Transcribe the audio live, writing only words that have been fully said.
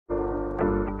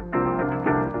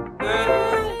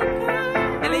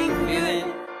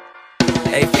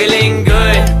Hey, feeling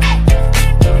good,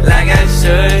 like I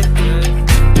should.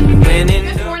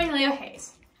 Good morning, Leo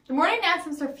Hayes. The morning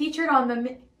announcements are featured on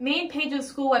the main page of the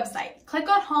school website. Click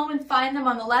on home and find them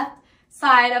on the left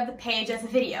side of the page as a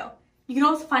video. You can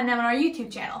also find them on our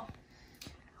YouTube channel.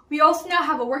 We also now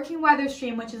have a working weather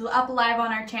stream which is up live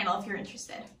on our channel if you're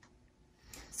interested.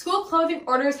 School clothing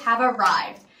orders have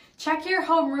arrived. Check your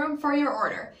homeroom for your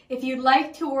order. If you'd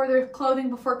like to order clothing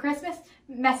before Christmas,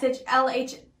 message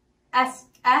LHHS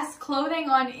Clothing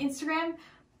on Instagram.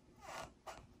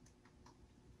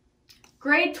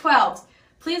 Grade 12s.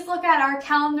 Please look at our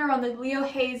calendar on the Leo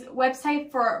Hayes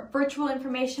website for virtual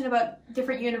information about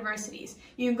different universities.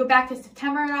 You can go back to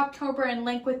September and October and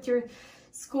link with your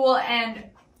school and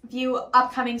view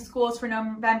upcoming schools for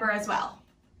November as well.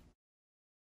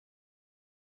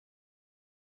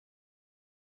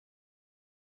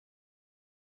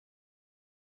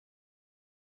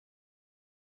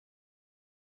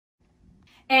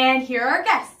 And here are our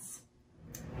guests.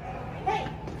 Hey,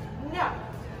 no.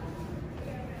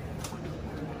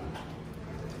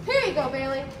 Here you go,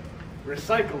 Bailey.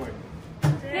 Recycling.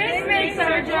 This makes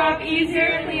our job easier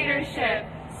in leadership.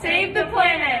 Save the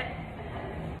planet.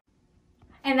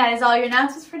 And that is all your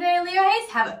announcements for today, Leo Hayes.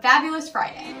 Have a fabulous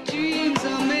Friday.